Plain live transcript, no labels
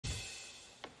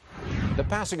The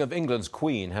passing of England's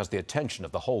Queen has the attention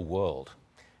of the whole world.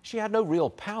 She had no real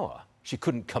power. She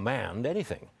couldn't command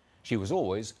anything. She was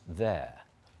always there.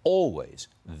 Always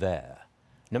there.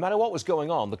 No matter what was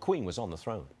going on, the Queen was on the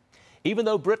throne. Even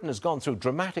though Britain has gone through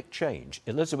dramatic change,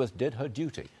 Elizabeth did her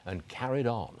duty and carried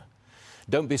on.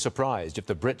 Don't be surprised if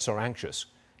the Brits are anxious.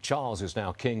 Charles is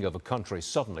now king of a country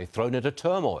suddenly thrown into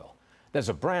turmoil. There's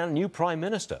a brand new Prime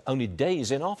Minister, only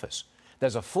days in office.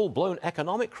 There's a full-blown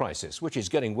economic crisis, which is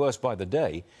getting worse by the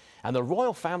day, and the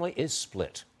royal family is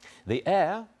split. The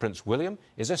heir, Prince William,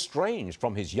 is estranged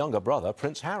from his younger brother,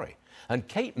 Prince Harry. And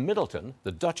Kate Middleton,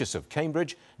 the Duchess of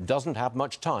Cambridge, doesn't have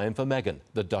much time for Meghan,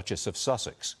 the Duchess of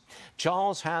Sussex.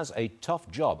 Charles has a tough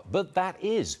job, but that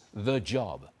is the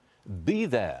job. Be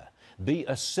there. Be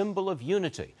a symbol of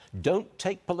unity. Don't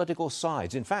take political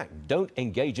sides. In fact, don't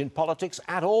engage in politics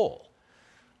at all.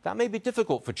 That may be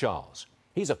difficult for Charles.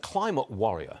 He's a climate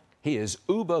warrior. He is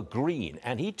uber green,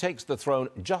 and he takes the throne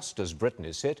just as Britain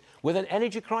is hit with an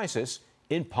energy crisis,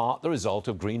 in part the result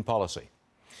of green policy.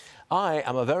 I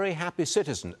am a very happy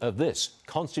citizen of this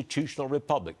constitutional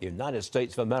republic, the United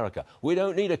States of America. We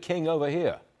don't need a king over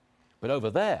here. But over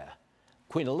there,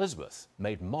 Queen Elizabeth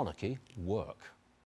made monarchy work.